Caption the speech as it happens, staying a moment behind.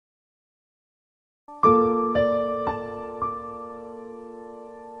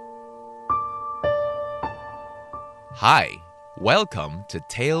Hi, welcome to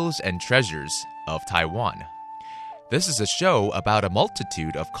Tales and Treasures of Taiwan. This is a show about a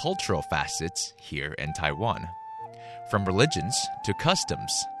multitude of cultural facets here in Taiwan, from religions to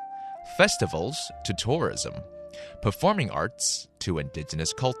customs, festivals to tourism, performing arts to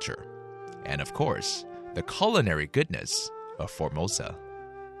indigenous culture, and of course, the culinary goodness of Formosa.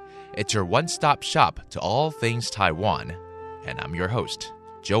 It's your one-stop shop to all things Taiwan, and I'm your host,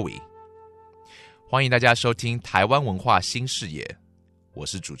 Joey. 欢迎大家收听台湾文化新视野，我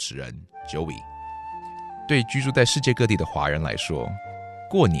是主持人 Joey。 对居住在世界各地的华人来说，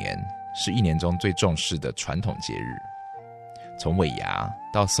过年是一年中最重视的传统节日。从尾牙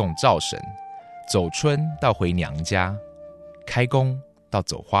到送灶神，走春到回娘家，开工到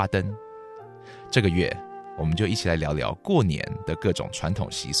走花灯，这个月我们就一起来聊聊过年的各种传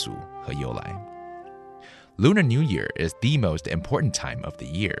统习俗和由来。Lunar New Year is the most important time of the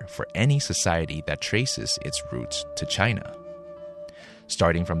year for any society that traces its roots to China.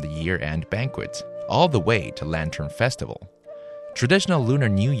 Starting from the year-end banquet all the way to Lantern Festival, traditional Lunar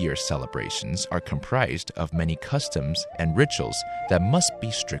New Year celebrations are comprised of many customs and rituals that must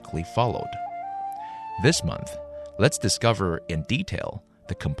be strictly followed. This month, let's discover in detail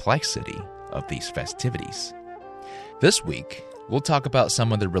the complexity of these festivities. This week, we'll talk about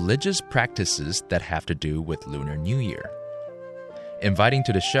some of the religious practices that have to do with Lunar New Year. Inviting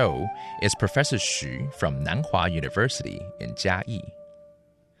to the show is Professor Xu from Nanhua University in Jiayi.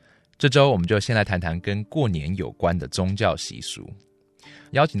 这周我们就先来谈谈跟过年有关的宗教习俗。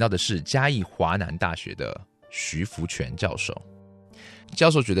邀请到的是嘉义华南大学的徐福全教授。教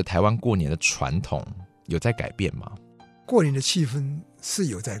授觉得台湾过年的传统有在改变吗？过年的气氛是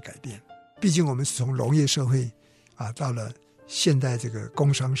有在改变，毕竟我们是从农业社会到了现代这个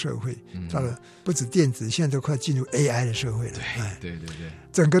工商社会，到了不止电子，现在都快进入 AI 的社会了。对，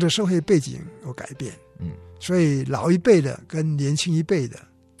整个的社会背景有改变，所以老一辈的跟年轻一辈的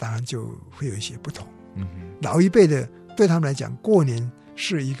当然就会有一些不同。老一辈的对他们来讲，过年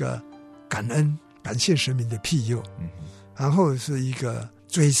是一个感恩、感谢神明的庇佑，然后是一个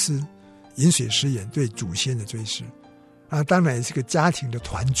追思、饮水思源对祖先的追思。当然也是个家庭的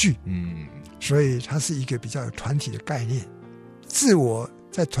团聚，所以它是一个比较有团体的概念。自我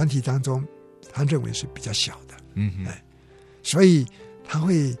在团体当中，他认为是比较小的，所以他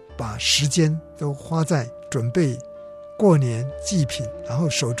会把时间都花在准备过年祭品，然后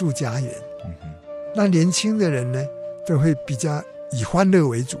守住家园。那年轻的人呢，都会比较以欢乐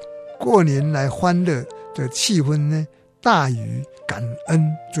为主，过年来欢乐的气氛呢，大于感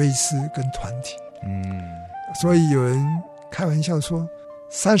恩、追思跟团体。所以有人开玩笑说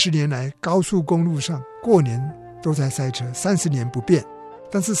，30年来高速公路上过年都在塞车，30年不变。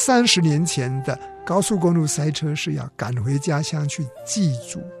但是30年前的高速公路塞车是要赶回家乡去祭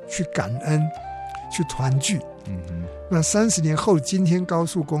祖、去感恩、去团聚。那30年后，今天高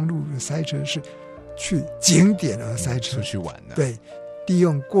速公路的塞车是去景点而塞车，出去玩的。对，利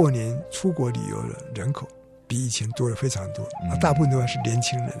用过年出国旅游的人口比以前多了非常多，大部分都是年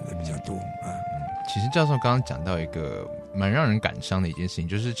轻人的比较多。其实教授刚刚讲到一个蛮让人感伤的一件事情，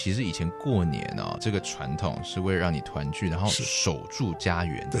就是其实以前过年这个传统是为了让你团聚，然后守住家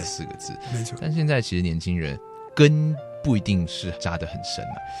园这4个字，没错。但现在其实年轻人根不一定是扎得很深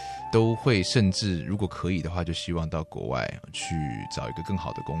都会甚至如果可以的话，就希望到国外去找一个更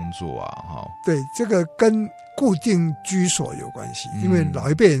好的工作对，这个跟固定居所有关系，因为老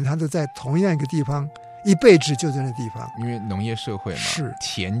一辈人他都在同样一个地方。一辈子就在那地方，因为农业社会嘛，是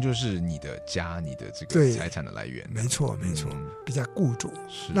田就是你的家，你的这个财产的来源。没错，比较固着。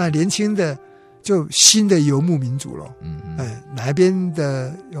那年轻的就新的游牧民族了。哪边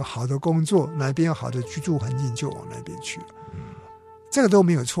的有好的工作，哪边有好的居住环境，就往那边去了。这个都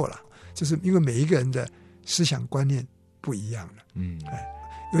没有错了，就是因为每一个人的思想观念不一样了。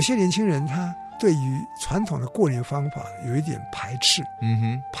有些年轻人他对于传统的过年方法有一点排斥，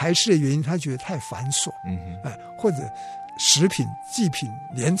排斥的原因他觉得太繁琐，或者食品、祭品、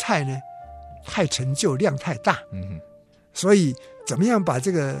年菜呢太陈旧，量太大，所以怎么样把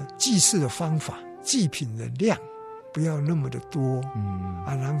这个祭祀的方法、祭品的量不要那么的多，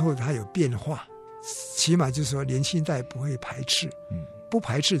然后它有变化，起码就是说年轻一代不会排斥，不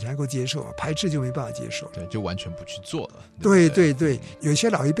排斥才能够接受，排斥就没办法接受，对，就完全不去做了。对，有些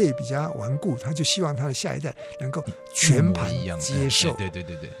老一辈比较顽固，他就希望他的下一代能够全盘接受。对，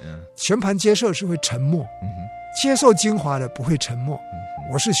全盘接受是会沉默，接受精华的不会沉默。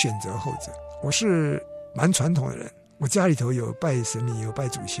我是选择后者，我是蛮传统的人，我家里头有拜神明、有拜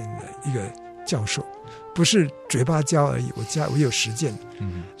祖先的一个教授，不是嘴巴教而已，我有实践，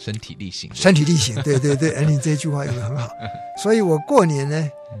身体力行，对对对，你这句话用得很好。所以我过年呢，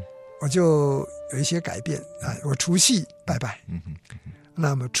我就有一些改变啊，我除夕拜拜，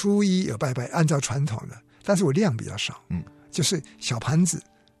那么初一有拜拜，按照传统的，但是我量比较少，就是小盘子，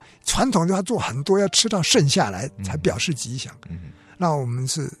传统就要做很多，要吃到剩下来才表示吉祥。那我们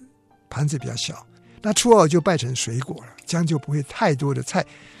是盘子比较小，那初二就拜成水果了，这样就不会太多的菜。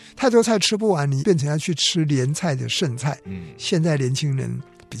太多菜吃不完，你变成要去吃连菜的剩菜。现在年轻人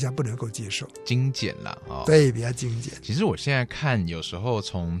比较不能够接受，精简啦，对，比较精简。其实我现在看，有时候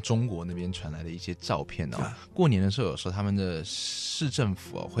从中国那边传来的一些照片过年的时候，有时候他们的市政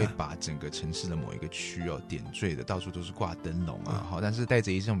府会把整个城市的某一个区点缀的到处都是挂灯笼但是带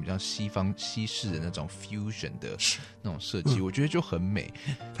着一种比较西式的那种 fusion 的那种设计，我觉得就很美。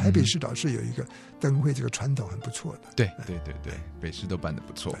台北市倒是有一个灯会，这个传统很不错的。对，北市都办得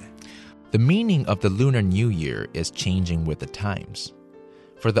不错。The meaning of the Lunar New Year is changing with the times.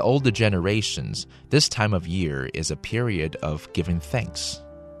 For the older generations, this time of year is a period of giving thanks.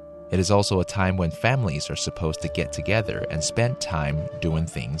 It is also a time when families are supposed to get together and spend time doing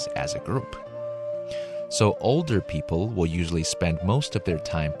things as a group. So older people will usually spend most of their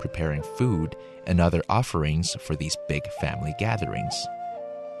time preparing food and other offerings for these big family gatherings.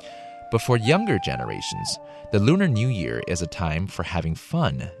 But for younger generations, the Lunar New Year is a time for having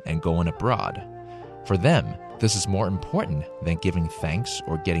fun and going abroad. For them, this is more important than giving thanks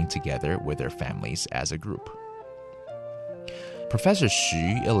or getting together with their families as a group. Professor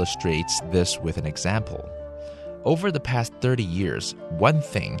Xu illustrates this with an example. Over the past 30 years, one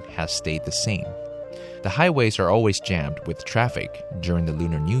thing has stayed the same. The highways are always jammed with traffic during the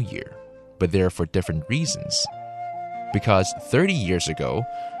Lunar New Year, but they're for different reasons. Because 30 years ago,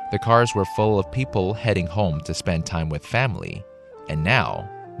 the cars were full of people heading home to spend time with family, and now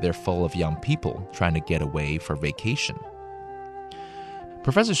they're full of young people trying to get away for vacation.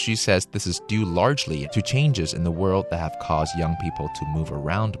 Professor Xu says this is due largely to changes in the world that have caused young people to move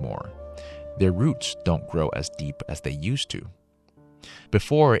around more. Their roots don't grow as deep as they used to.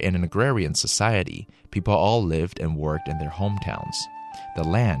 Before, in an agrarian society, people all lived and worked in their hometowns. The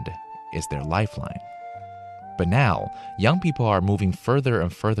land is their lifeline. But now, young people are moving further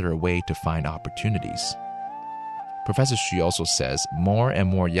and further away to find opportunities. Professor Xu also says more and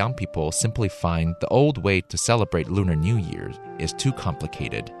more young people simply find the old way to celebrate Lunar New Year is too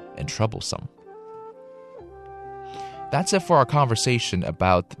complicated and troublesome. That's it for our conversation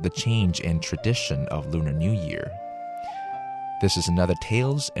about the change in tradition of Lunar New Year. This is another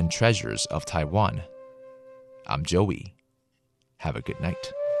Tales and Treasures of Taiwan. I'm Joey. Have a good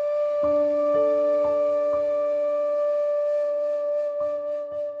night.